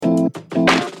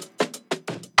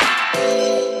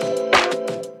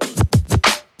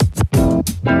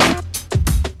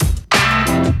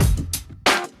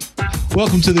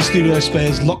Welcome to the Studio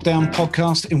Spares Lockdown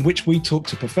podcast, in which we talk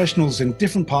to professionals in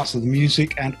different parts of the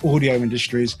music and audio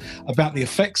industries about the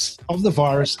effects of the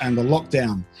virus and the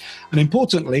lockdown. And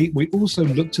importantly, we also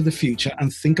look to the future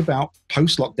and think about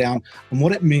post-lockdown and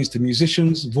what it means to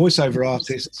musicians, voiceover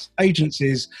artists,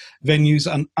 agencies,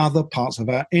 venues, and other parts of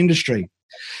our industry.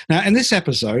 Now, in this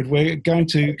episode, we're going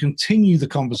to continue the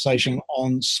conversation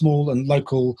on small and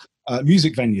local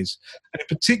music venues, and in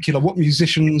particular what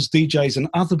musicians, DJs and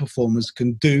other performers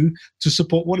can do to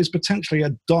support what is potentially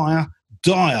a dire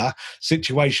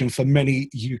situation for many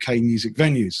UK music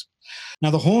venues. Now,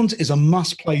 the Horns is a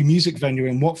must-play music venue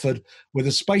in Watford with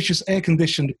a spacious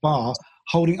air-conditioned bar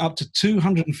holding up to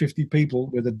 250 people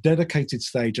with a dedicated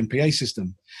stage and PA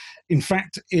system. In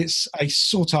fact, it's a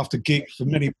sought-after gig for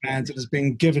many bands that has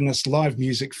been giving us live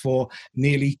music for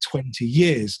nearly 20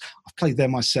 years. I've played there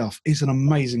myself. It's an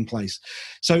amazing place.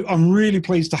 So I'm really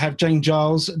pleased to have Jane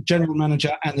Giles, General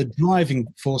Manager and the driving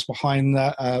force behind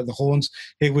the Horns,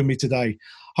 here with me today.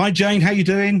 Hi, Jane. How you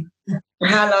doing?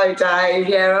 Hello, Dave.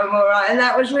 Yeah, I'm all right. And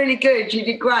that was really good. You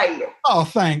did great. Oh,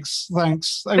 thanks. I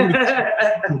really about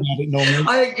it normally.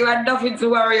 I think you had nothing to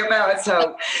worry about at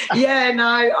all. Yeah,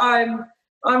 no,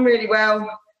 I'm really well.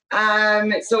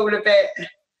 It's all a bit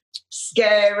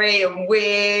scary and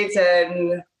weird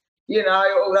and, you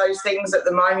know, all those things at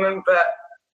the moment, but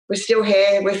we're still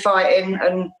here, we're fighting,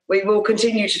 and we will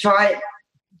continue to fight.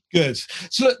 Good.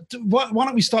 So look, why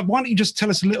don't we start? Why don't you just tell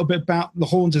us a little bit about the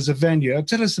Horns as a venue?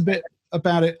 Tell us a bit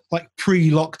about it, like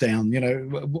pre-lockdown, you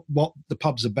know, what the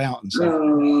pub's about and stuff.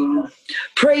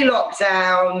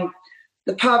 Pre-lockdown,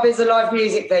 the pub is a live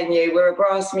music venue. We're a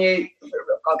grassroots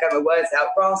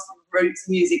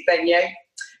music venue.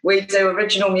 We do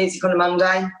original music on a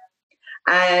Monday.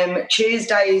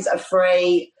 Tuesdays are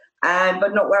free,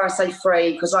 but not where I say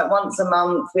free, because like once a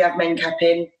month we have men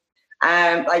capping.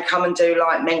 They come and do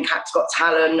like Men Cap's Got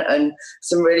Talent and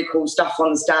some really cool stuff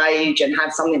on stage and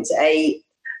have something to eat.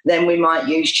 Then we might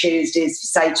use Tuesdays for,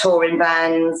 say, touring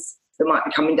bands that might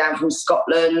be coming down from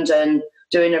Scotland and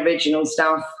doing original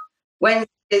stuff.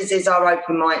 Wednesdays is our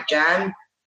open mic jam.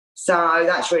 So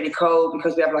that's really cool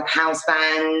because we have like house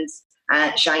bands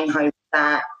and Shane hosts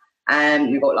that.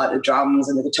 And we've got like the drums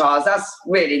and the guitars. That's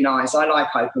really nice. I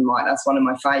like open mic. That's one of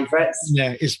my favourites.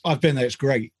 Yeah, I've been there. It's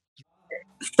great.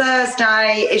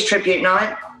 Thursday is tribute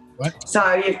night. Right.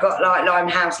 So you've got like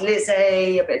Limehouse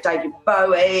Lizzie, a bit of David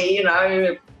Bowie, you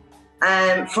know.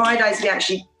 Fridays we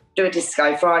actually do a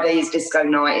disco. Friday is disco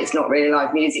night. It's not really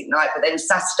live music night. But then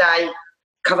Saturday,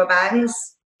 cover bands.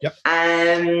 Yep.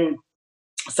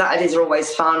 Saturdays are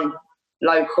always fun.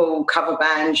 Local cover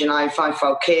bands, you know,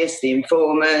 Five-Fold Kiss, The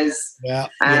Informers,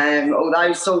 all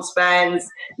those sorts of bands.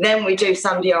 Then we do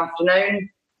Sunday afternoon.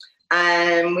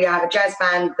 We have a jazz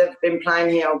band that have been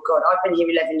playing here. Oh, God, I've been here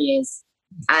 11 years.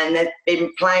 And they've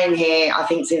been playing here, I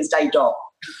think, since day dot.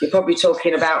 You're probably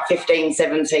talking about 15,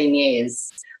 17 years.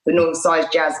 The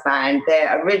Northside Jazz Band.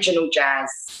 They're original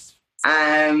jazz.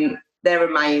 They're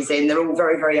amazing. They're all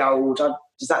very, very old.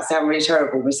 Does that sound really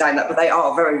terrible, me saying that? But they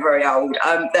are very, very old.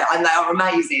 And they are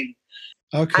amazing.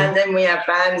 Okay. And then we have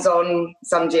bands on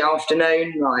Sunday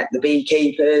afternoon, like the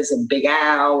Beekeepers and Big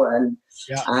Al and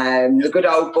the Good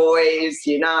Old Boys,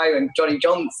 you know, and Johnny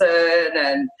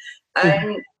Johnson.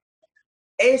 And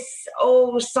it's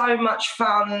all so much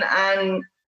fun and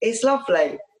it's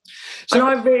lovely. And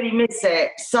I really miss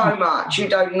it so much. You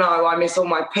don't know. I miss all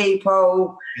my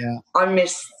people. Yeah. I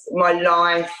miss my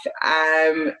life.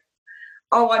 I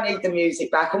need the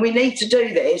music back. And we need to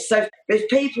do this. So if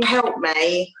people help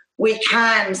me, we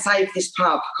can save this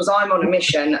pub because I'm on a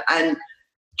mission. And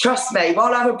trust me,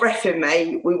 while I have a breath in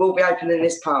me, we will be opening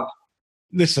this pub.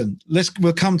 Listen,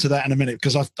 we'll come to that in a minute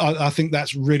because I think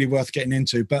that's really worth getting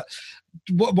into. But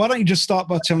why don't you just start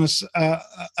by telling us a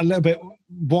little bit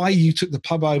why you took the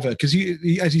pub over? Because you,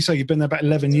 as you say, you've been there about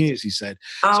 11 years, you said.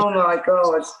 My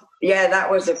God. Yeah,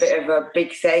 that was a bit of a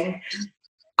big thing.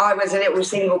 I was a little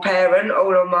single parent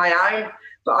all on my own,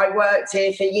 but I worked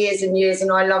here for years and years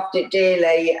and I loved it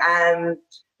dearly.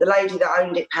 The lady that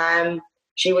owned it, Pam,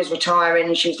 she was retiring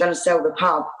and she was going to sell the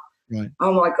pub. Right.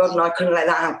 Oh, my God, and I couldn't let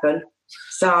that happen.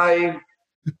 So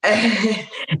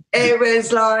it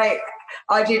was like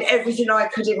I did everything I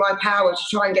could in my power to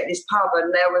try and get this pub,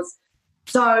 and there was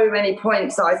so many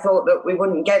points that I thought that we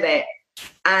wouldn't get it.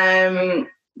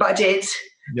 But I did.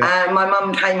 Yeah. My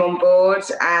mum came on board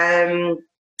and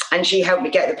she helped me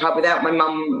get the pub. Without my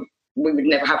mum, we would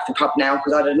never have the pub now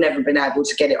because I'd have never been able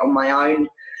to get it on my own.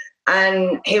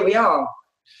 And here we are,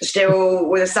 still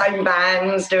with the same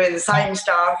bands, doing the same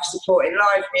stuff, supporting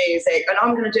live music, and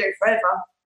I'm going to do it forever.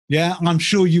 Yeah, I'm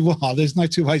sure you are. There's no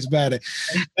two ways about it.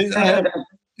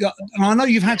 Yeah, I know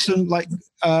you've had some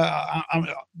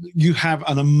you have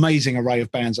an amazing array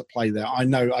of bands that play there. I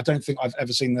know. I don't think I've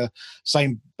ever seen the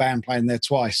same band playing there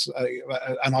twice,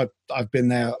 and I've been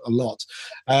there a lot.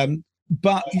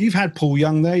 But you've had Paul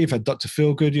Young there. You've had Dr.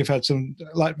 Feelgood. You've had some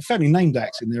fairly named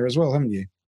acts in there as well, haven't you?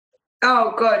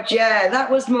 Oh God, yeah, that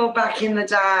was more back in the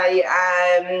day.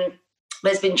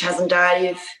 There's been Chas and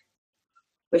Dave.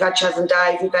 We've had Chas and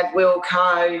Dave. We've had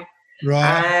Wilco.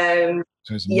 Right.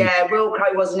 Yeah,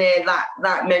 Wilco wasn't here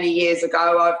that many years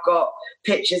ago. I've got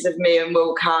pictures of me and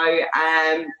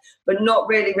Wilco, but not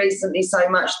really recently so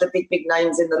much. The big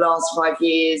names in the last 5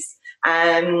 years.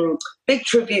 Big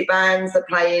tribute bands that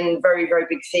play in very, very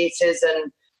big theatres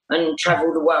and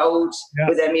travel the world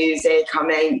with their music. I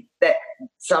mean, that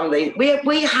some of these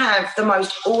we have the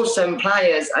most awesome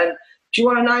players. And do you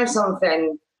want to know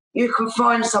something? You can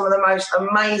find some of the most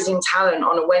amazing talent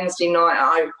on a Wednesday night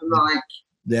at open mic.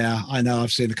 Yeah, I know.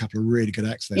 I've seen a couple of really good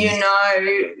acts there. You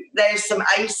know, there's some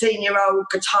 18-year-old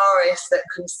guitarists that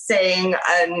can sing,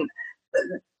 and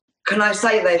can I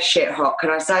say they're shit hot?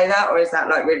 Can I say that, or is that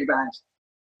like really bad?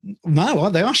 No,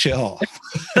 they are shit hot.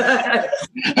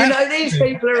 You know, these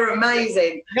people are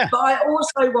amazing. Yeah. But I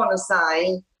also want to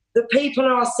say that people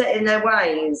are set in their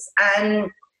ways,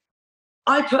 and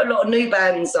I put a lot of new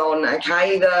bands on,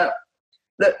 okay, that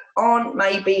aren't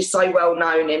maybe so well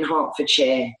known in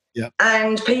Hertfordshire. Yeah.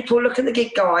 And people look at the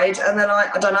gig guide and they're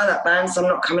like, I don't know that band, so I'm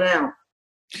not coming out.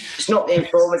 It's not the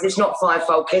Informers, it's not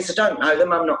Fivefold Kiss, I don't know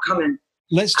them, I'm not coming.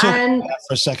 Let's talk about that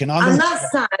for a second.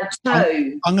 That's sad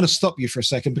too. I'm going to stop you for a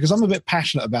second because I'm a bit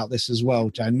passionate about this as well,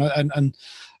 Jane.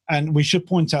 And we should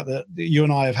point out that you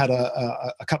and I have had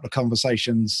a couple of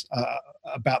conversations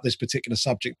about this particular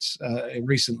subject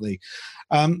recently.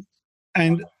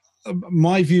 And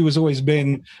my view has always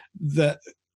been that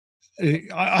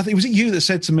I think, was it you that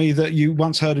said to me that you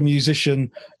once heard a musician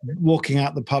walking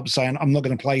out the pub saying, I'm not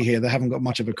going to play here, they haven't got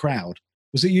much of a crowd?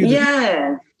 Was it you?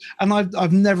 Yeah. And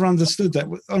I've never understood that.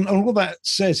 And all that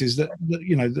says is that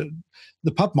you know,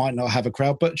 the pub might not have a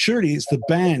crowd, but surely it's the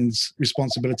band's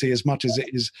responsibility as much as it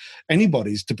is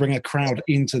anybody's to bring a crowd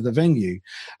into the venue.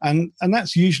 And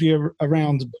that's usually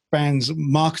around bands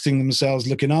marketing themselves,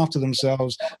 looking after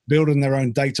themselves, building their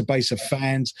own database of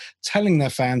fans, telling their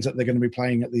fans that they're going to be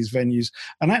playing at these venues,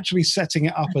 and actually setting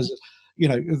it up as, you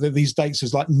know, these dates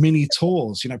as like mini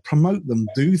tours, you know, promote them,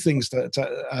 do things to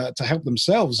help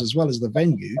themselves as well as the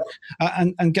venue,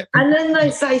 and get. And then they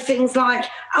say things like,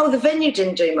 oh, the venue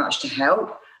didn't do much to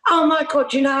help. Oh my God,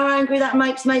 do you know how angry that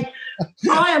makes me?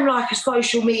 I am like a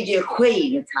social media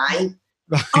queen, okay?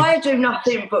 Right. I do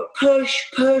nothing but push,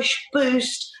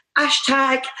 boost,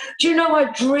 hashtag. Do you know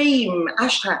I dream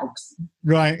hashtags?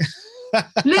 Right.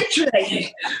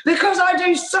 Literally, because I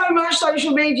do so much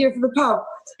social media for the pub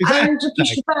and to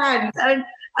push the band, and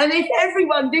if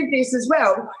everyone did this as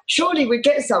well, surely we'd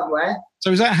get somewhere.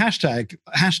 So is that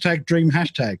hashtag dream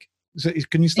hashtag?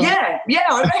 Can you start? Yeah,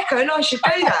 I reckon I should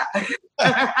do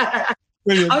that.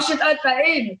 Brilliant. I should add that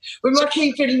in with my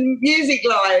Keeping Music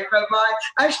Live and my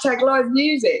hashtag live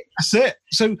music. That's it.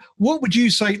 So what would you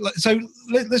say? So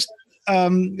let's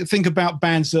think about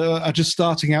bands that are just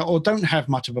starting out or don't have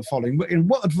much of a following.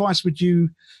 What advice would you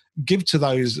give to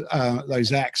those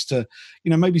acts to, you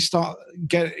know, maybe start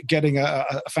getting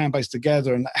a fan base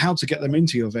together, and how to get them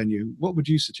into your venue? What would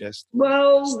you suggest?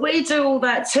 Well, we do all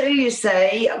that too, you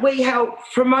see. We help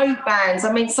promote bands.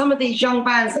 I mean, some of these young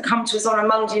bands that come to us on a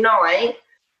Monday night,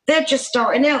 they're just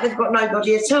starting out. They've got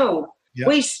nobody at all. Yeah.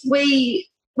 We've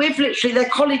literally, they're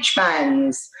college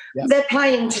bands. Yeah. They're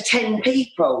playing to 10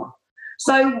 people.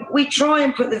 So we try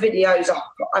and put the videos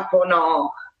up on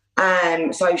our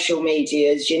social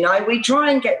medias, you know. We try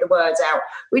and get the words out.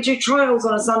 We do trials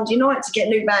on a Sunday night to get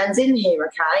new bands in here,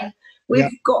 okay?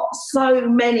 We've got so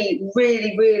many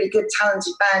really, really good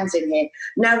talented bands in here.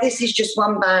 Now, this is just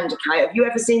one band, okay? Have you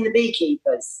ever seen the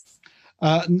Beekeepers?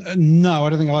 No, I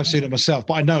don't think I've seen it myself,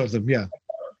 but I know of them, yeah.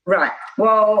 Right.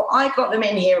 Well, I got them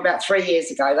in here about 3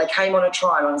 years ago. They came on a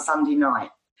trial on a Sunday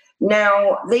night.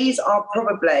 Now, these are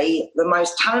probably the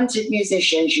most talented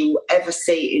musicians you will ever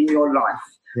see in your life,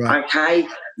 right. Okay?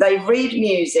 They read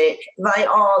music. They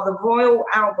are the Royal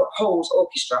Albert Hall's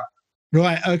orchestra.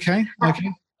 Right, okay.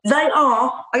 They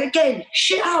are, again,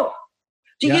 shit out.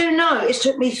 Do you know it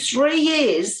took me 3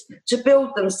 years to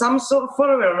build them some sort of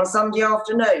following on a Sunday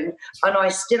afternoon, and I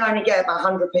still only get about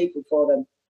 100 people for them?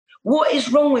 What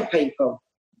is wrong with people?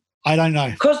 I don't know.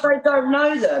 Because they don't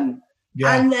know them.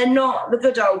 Yeah. And they're not the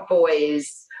good old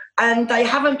boys. And they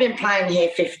haven't been playing here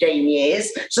 15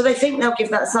 years, so they think they'll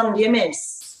give that Sunday a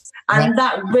miss. And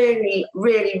that really,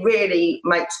 really, really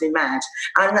makes me mad.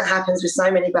 And that happens with so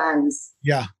many bands.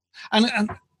 Yeah. And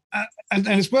And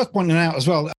it's worth pointing out as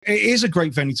well, it is a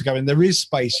great venue to go in. There is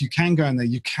space. You can go in there.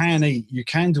 You can eat. You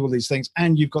can do all these things.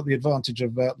 And you've got the advantage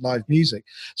of live music.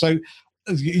 So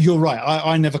you're right.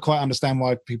 I never quite understand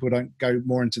why people don't go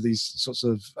more into these sorts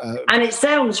of... And it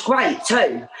sounds great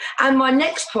too. And my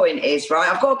next point is,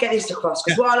 right, I've got to get this across,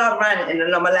 because while I'm ranting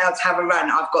and I'm allowed to have a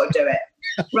rant, I've got to do it.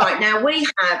 Right, now we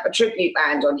have a tribute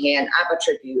band on here, an ABBA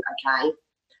tribute, okay?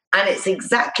 And it's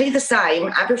exactly the same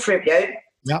ABBA tribute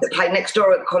that played next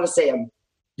door at the Coliseum.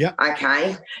 Yeah.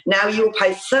 Okay. Now you'll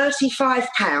pay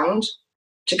 £35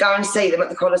 to go and see them at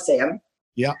the Coliseum.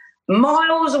 Yeah.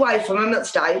 Miles away from them at the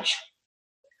stage.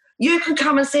 You can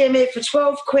come and see them here for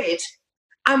 12 quid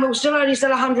and we'll still only sell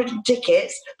 100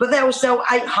 tickets, but they'll sell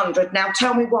 800. Now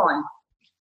tell me why.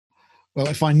 Well,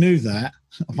 if I knew the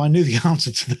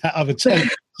answer to that, I would tell you.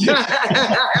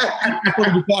 I'd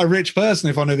probably be quite a rich person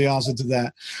if I knew the answer to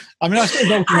that. I mean,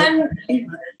 and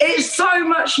it's so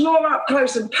much more up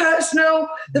close and personal.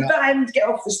 The band get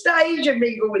off the stage and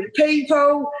mingle with the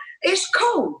people. It's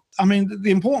cool. I mean,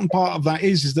 the important part of that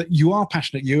is that you are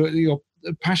passionate. You're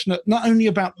passionate not only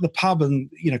about the pub and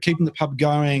keeping the pub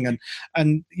going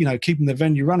and keeping the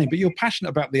venue running, but you're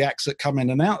passionate about the acts that come in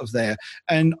and out of there.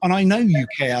 And I know you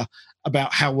care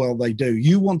about how well they do.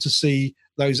 You want to see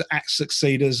those acts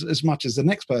succeed as much as the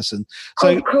next person.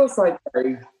 So, of course I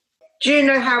do. Do you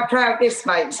know how proud this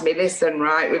makes me? Listen,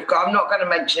 right, I'm not going to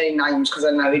mention any names because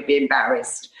I know he'd be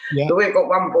embarrassed. Yeah. But we've got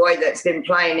one boy that's been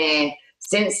playing here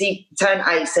since he turned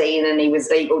 18 and he was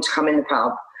legal to come in the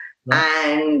pub. Right.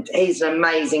 And he's an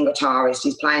amazing guitarist.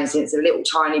 He's playing since a little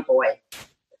tiny boy.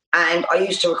 And I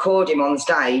used to record him on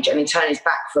stage and he'd turn his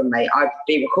back from me. I'd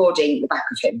be recording the back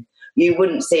of him. You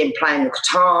wouldn't see him playing the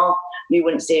guitar. You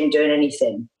wouldn't see him doing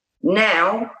anything.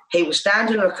 Now he will stand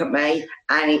and look at me,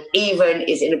 and he even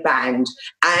is in a band.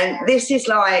 And this is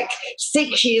like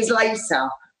 6 years later,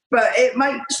 but it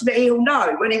makes me, he'll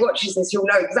know when he watches this, he'll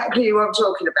know exactly who I'm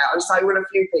talking about, and so will a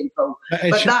few people.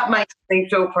 But that makes me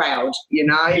feel proud,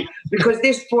 because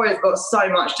this boy has got so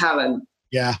much talent.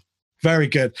 Yeah, very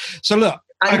good. So look.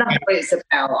 And that's what it's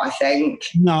about, I think.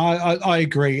 No, I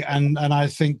agree. And I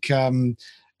think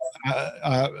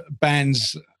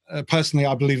bands... personally,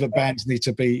 I believe that bands need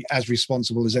to be as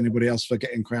responsible as anybody else for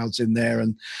getting crowds in there.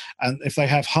 And if they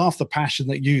have half the passion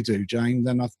that you do, Jane,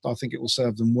 then I think it will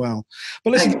serve them well.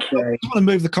 But listen, I just want to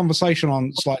move the conversation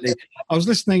on slightly. I was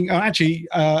listening,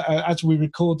 as we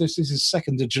record this is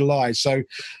 2nd of July. So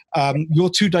you're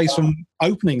 2 days from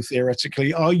opening,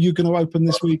 theoretically. Are you going to open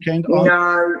this weekend? No.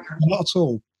 Not at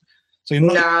all. So you're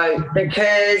not... No,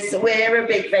 because we're a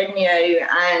big venue,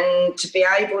 and to be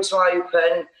able to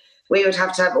open... we would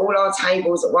have to have all our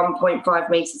tables at 1.5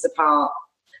 metres apart,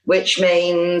 which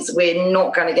means we're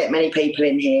not going to get many people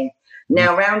in here.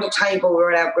 Now, round a table,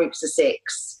 we're allowed groups of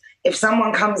 6. If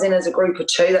someone comes in as a group of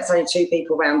 2, that's only 2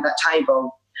 people round that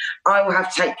table. I will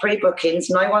have to take pre-bookings.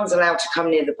 No one's allowed to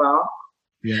come near the bar.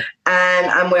 Yeah.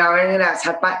 And we are only allowed to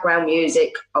have background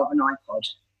music of an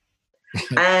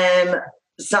iPod.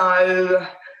 So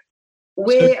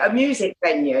we're a music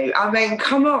venue. I mean,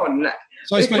 come on.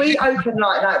 So if we open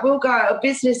like that, we'll go out of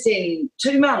business in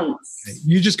 2 months.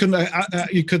 You just couldn't.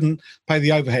 You couldn't pay the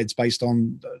overheads based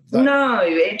on that. No,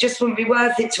 it just wouldn't be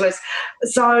worth it to us.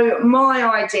 So my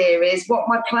idea is, what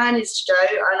my plan is to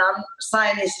do, and I'm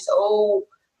saying this is all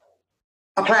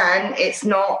a plan. It's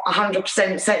not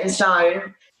 100% set in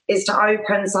stone. Is to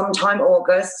open sometime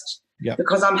August. Yep.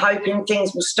 Because I'm hoping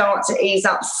things will start to ease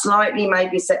up slightly,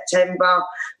 maybe September.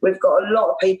 We've got a lot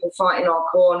of people fighting our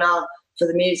corner for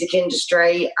the music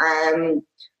industry.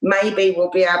 Maybe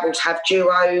we'll be able to have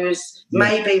duos. Yeah.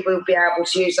 Maybe we'll be able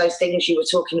to use those things you were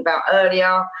talking about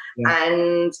earlier. Yeah.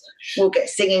 And we'll get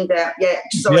singing there.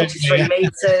 To 3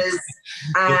 meters.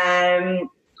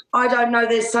 I don't know.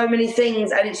 There's so many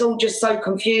things, and it's all just so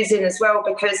confusing as well,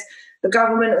 because the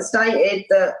government has stated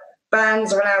that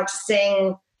bands are allowed to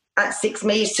sing at 6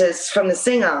 meters from the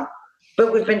singer,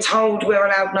 but we've been told we're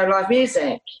allowed no live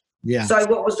music. Yeah. So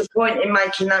what was the point in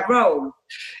making that rule?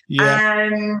 Yeah,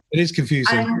 it is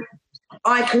confusing. And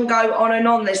I can go on and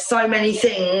on. There's so many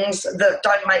things that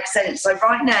don't make sense. So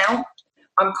right now,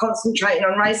 I'm concentrating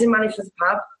on raising money for the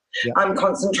pub. Yeah. I'm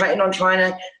concentrating on trying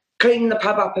to clean the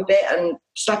pub up a bit and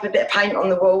slap a bit of paint on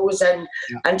the walls and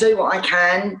do what I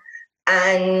can.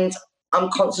 And I'm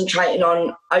concentrating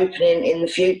on opening in the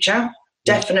future.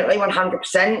 Definitely,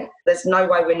 100%. There's no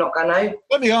way we're not going to.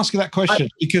 Let me ask you that question,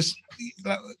 because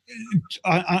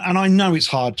I know it's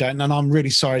hard, Jane, and I'm really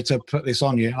sorry to put this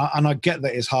on you, and I get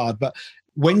that it's hard, but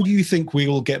when do you think we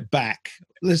will get back?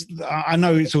 I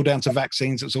know it's all down to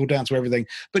vaccines, it's all down to everything,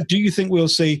 but do you think we'll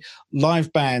see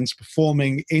live bands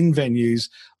performing in venues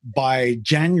by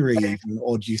January even,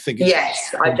 or do you think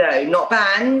Yes, I do. Not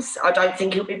bands. I don't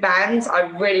think it'll be bands. I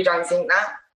really don't think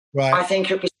that. Right. I think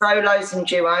it'll be solos and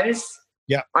duos.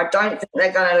 Yeah. I don't think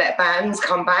they're going to let bands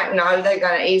come back. No, they're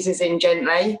going to ease us in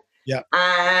gently. Yeah.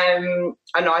 And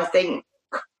I think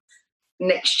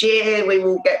next year we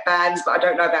will get bands, but I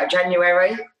don't know about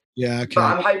January. Yeah, okay. But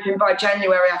I'm hoping by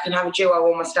January I can have a duo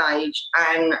on my stage,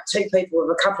 and two people with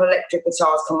a couple of electric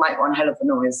guitars can make one hell of a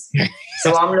noise.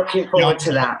 So I'm looking forward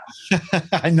to that.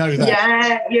 I know that.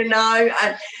 Yeah,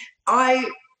 and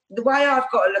the way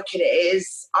I've got to look at it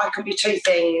is I can be two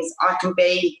things. I can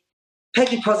be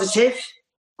Peggy positive,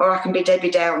 or I can be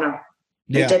Debbie Downer.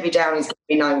 Yeah. And Debbie Downer's going to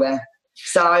be nowhere.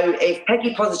 So if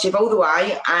Peggy positive all the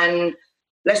way, and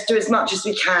let's do as much as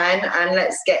we can, and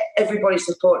let's get everybody to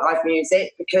support live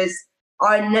music, because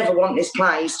I never want this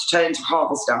place to turn into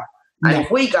Harvester. And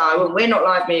if we go and we're not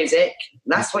live music,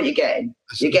 that's what you're getting.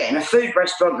 You're getting a food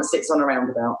restaurant that sits on a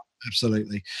roundabout.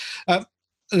 Absolutely.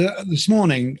 This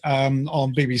morning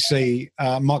on BBC,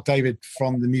 Mark David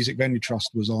from the Music Venue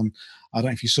Trust was on. I don't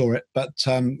know if you saw it, but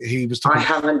he was talking. I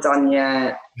haven't done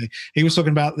yet. He was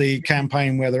talking about the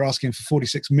campaign where they're asking for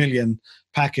 46 million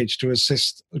package to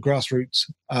assist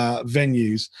grassroots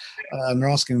venues, and they're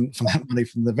asking for that money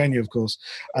from the venue, of course.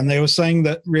 And they were saying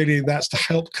that really that's to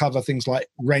help cover things like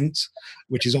rent,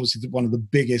 which is obviously one of the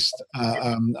biggest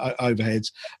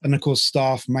overheads, and of course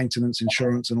staff, maintenance,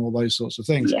 insurance, and all those sorts of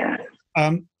things. Yeah.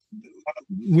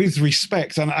 With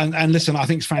respect, and listen, I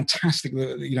think it's fantastic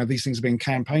that these things are being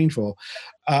campaigned for,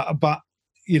 but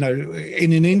in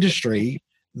an industry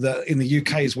that in the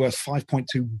UK is worth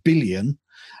 5.2 billion,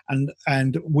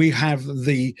 and we have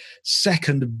the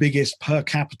second biggest per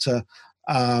capita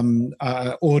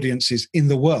audiences in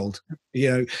the world.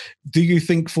 Do you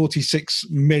think 46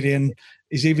 million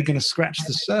is even going to scratch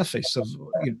the surface of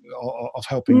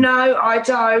helping? No, I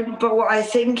don't. But what I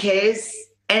think is,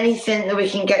 anything that we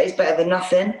can get is better than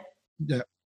nothing. Yeah.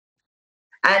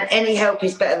 And any help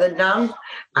is better than none.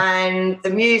 And the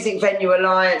Music Venue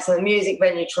Alliance and the Music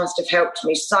Venue Trust have helped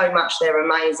me so much. They're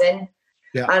amazing.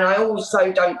 Yeah. And I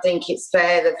also don't think it's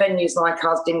fair that venues like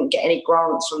us didn't get any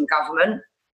grants from the government,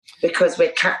 because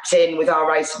we're capped in with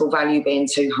our rateable value being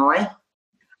too high.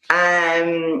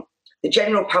 The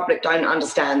general public don't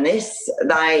understand this.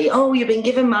 You've been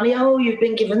given money. Oh, you've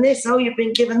been given this. Oh, you've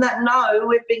been given that. No,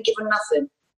 we've been given nothing.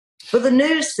 But the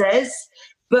news says,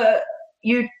 but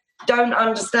you don't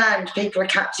understand. People are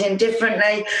capped in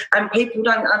differently, and people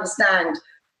don't understand.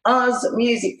 Us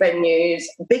music venues,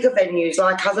 bigger venues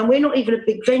like us, and we're not even a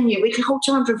big venue. We can hold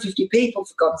 250 people,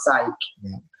 for God's sake.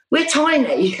 Yeah. We're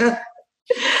tiny.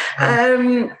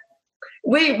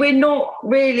 We're not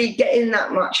really getting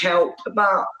that much help,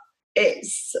 but it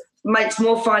makes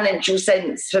more financial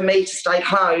sense for me to stay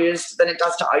closed than it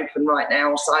does to open right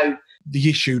now. So the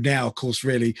issue now, of course,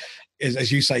 really is,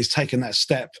 as you say, is taking that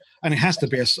step, and it has to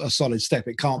be a solid step.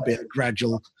 It can't be a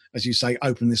gradual, as you say,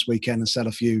 open this weekend and sell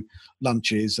a few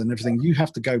lunches and everything. You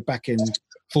have to go back in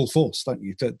full force, don't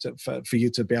you, for you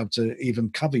to be able to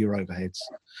even cover your overheads.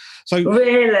 So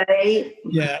really,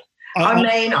 yeah.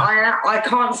 I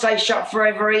can't stay shut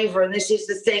forever either, and this is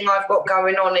the thing I've got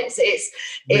going on.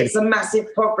 It's a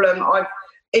massive problem.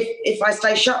 If I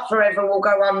stay shut forever, we'll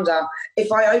go under.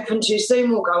 If I open too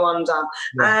soon, we'll go under.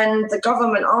 Yeah. And the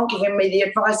government aren't giving me the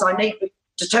advice I need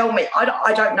to tell me. I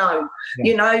don't know.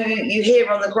 Yeah. You hear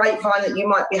on the grapevine that you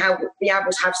might be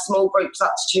able to have small groups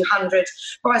up to 200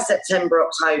 by September,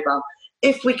 October.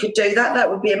 If we could do that, that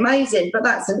would be amazing. But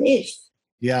that's an if.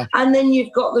 Yeah. And then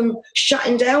you've got them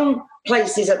shutting down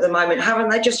places at the moment, haven't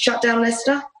they? Just shut down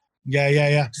Leicester.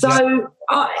 Yeah. So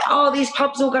are these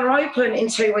pubs all going to open in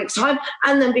 2 weeks' time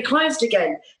and then be closed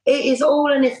again? It is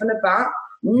all an if and a but.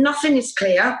 Nothing is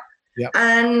clear. Yep.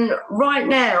 And right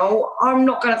now, I'm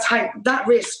not going to take that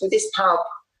risk with this pub.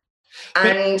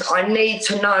 And I need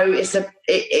to know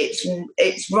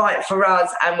it's right for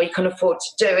us, and we can afford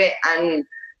to do it. And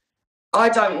I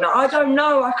don't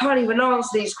know. I can't even answer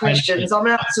these questions. I'm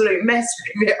an absolute mess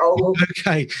with it all.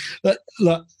 Okay.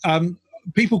 Look,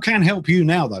 people can help you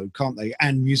now, though, can't they?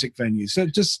 And music venues. So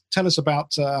just tell us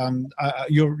about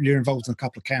you're involved in a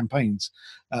couple of campaigns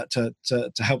to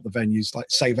help the venues, like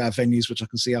Save Our Venues, which I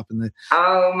can see up in the.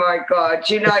 Oh my God!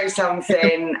 Do you know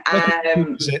something?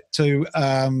 Is it to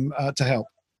help?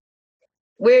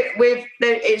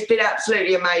 It's been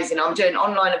absolutely amazing. I'm doing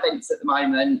online events at the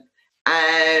moment.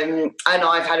 And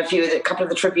I've had a couple of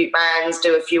the tribute bands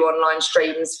do a few online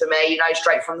streams for me,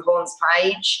 straight from the Horns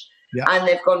page. and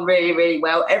they've gone really, really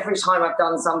well. Every time I've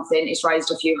done something, it's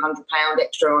raised a few £100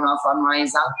 extra on our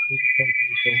fundraiser.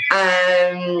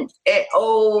 It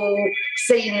all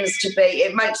seems to be,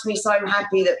 it makes me so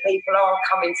happy that people are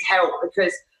coming to help,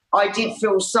 because I did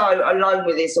feel so alone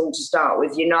with this all to start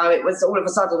with. You know, it was all of a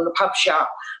sudden the pub shut.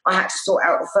 I had to sort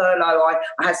out the furlough.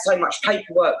 I had so much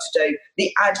paperwork to do.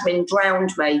 The admin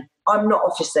drowned me. I'm not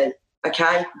officey,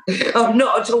 okay? I'm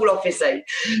not at all officey.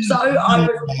 So I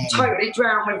was totally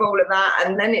drowned with all of that.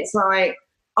 And then it's like,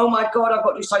 oh my God, I've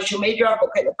got to do social media. I've got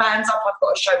to get the bands up. I've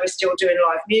got to show we're still doing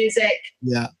live music.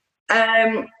 Yeah.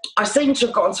 I seem to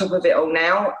have got on top of it all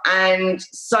now, and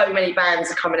so many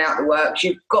bands are coming out of the works.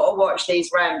 You've got to watch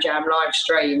these Ram Jam live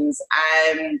streams.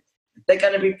 They're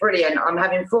going to be brilliant. I'm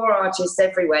having 4 artists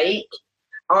every week.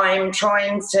 I'm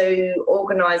trying to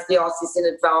organise the artists in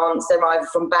advance. They're either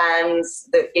from bands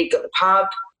that gig at the pub.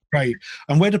 Great.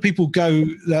 And where do people go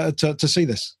to see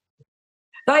this?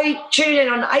 They tune in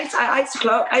on 8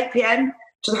 o'clock, 8 p.m.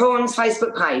 to the Horns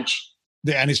Facebook page.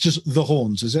 Yeah, and it's just the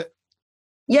Horns, is it?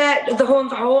 Yeah, the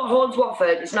Horns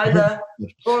Watford. It's no the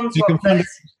Horns you Watford. Can find it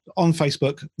on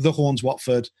Facebook, the Horns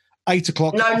Watford, 8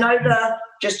 o'clock. No,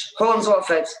 just Horns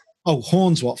Watford. Oh,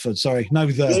 Horns Watford, sorry. No,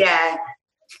 the.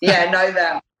 Yeah, no,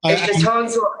 the. It's just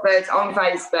Horns Watford on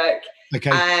Facebook.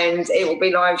 Okay. And it will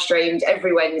be live streamed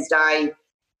every Wednesday.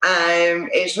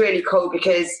 It's really cool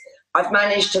because I've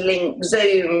managed to link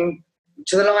Zoom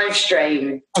to the live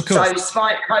stream. So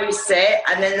Spike posts it,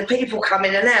 and then the people come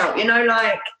in and out, you know,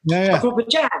 like a proper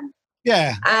jam.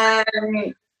 Yeah.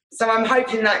 So I'm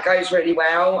hoping that goes really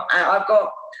well. I've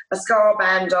got a ska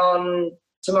band on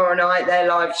tomorrow night. They're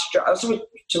live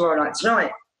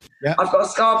tonight. Yeah. I've got a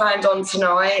ska band on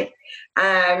tonight,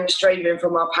 streaming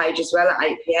from our page as well at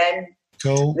 8 p.m.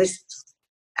 Cool.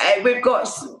 We've got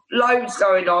loads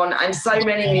going on, and so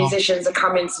many musicians are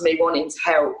coming to me wanting to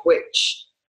help, which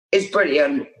is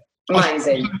brilliant.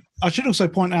 Amazing. I should also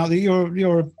point out that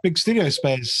you're a big Studio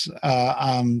Spares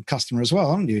customer as well,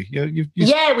 aren't you?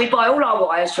 Yeah, we buy all our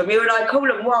wires from you, and I call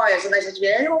them wires, and they say to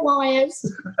me, "Any wires?"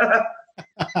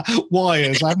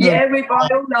 Wires. Yeah, we buy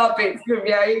all our bits from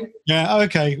you. Yeah,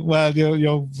 okay. Well,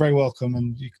 you're very welcome,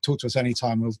 and you can talk to us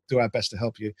anytime. We'll do our best to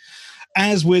help you.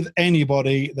 As with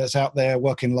anybody that's out there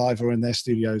working live or in their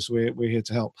studios, we're here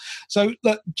to help. So,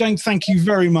 look, Jane, thank you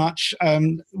very much.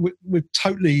 We're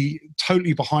totally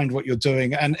behind what you're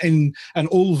doing, and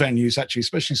all venues, actually,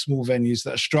 especially small venues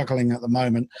that are struggling at the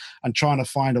moment and trying to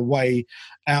find a way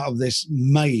out of this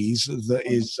maze that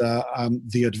is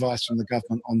the advice from the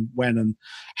government on when and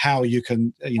how you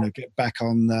can, get back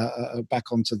onto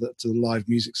the live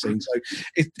music scene. So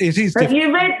it is. Have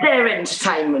you read their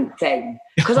entertainment thing?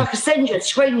 Because I could send you a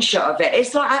screenshot of it.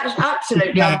 It's like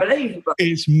absolutely unbelievable.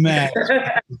 It's mad.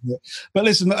 But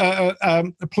listen,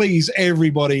 please,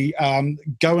 everybody,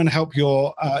 go and help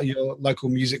your local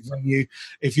music venue.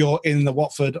 If you're in the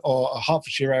Watford or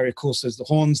Hertfordshire area, of course, there's the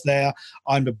Horns there.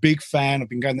 I'm a big fan. I've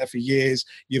been going there for years.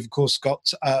 You've, of course,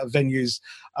 got venues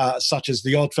such as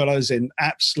the Oddfellows in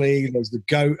Apsley. There's the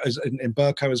Goat in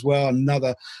Burco as well,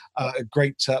 another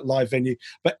great live venue.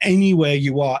 But anywhere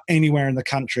you are, anywhere in the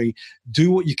country,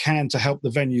 do what you can to help the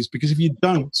venues, because if you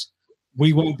don't,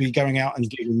 we won't be going out and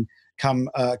gigging come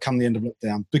the end of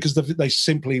lockdown, because they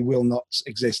simply will not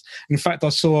exist. In fact, I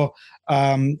saw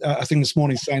a thing this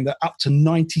morning saying that up to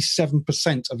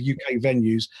 97% of UK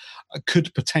venues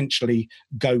could potentially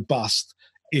go bust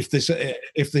if this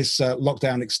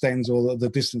lockdown extends or the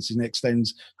distancing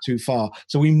extends too far.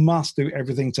 So we must do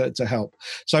everything to help.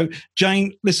 So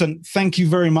Jane, listen, thank you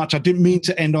very much. I didn't mean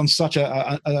to end on such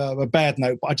a bad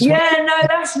note, but I just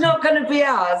that's not going to be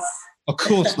us. Of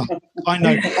course not. I know.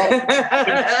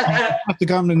 I have to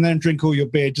go in there and drink all your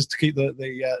beer just to keep the.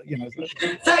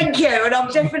 Thank you, and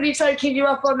I'm definitely taking you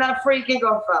up on that free gig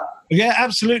offer. Yeah,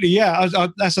 absolutely. Yeah,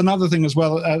 that's another thing as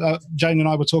well. Jane and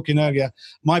I were talking earlier.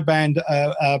 My band,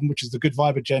 which is the Good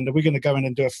Vibe Agenda, we're going to go in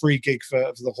and do a free gig for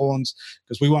the Horns,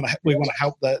 because we want to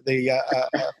help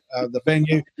the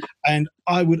venue, and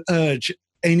I would urge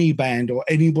any band or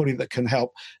anybody that can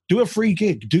help, do a free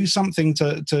gig, do something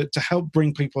to help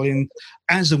bring people in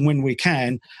as and when we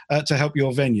can to help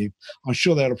your venue. I'm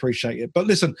sure they'll appreciate it. But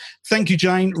listen, thank you,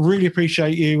 Jane. Really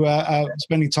appreciate you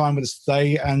spending time with us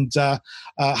today, and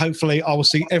hopefully I will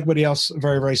see everybody else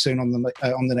very, very soon on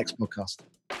the next podcast.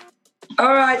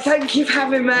 All right, thank you for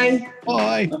having me.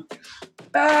 Bye.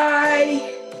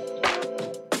 Bye.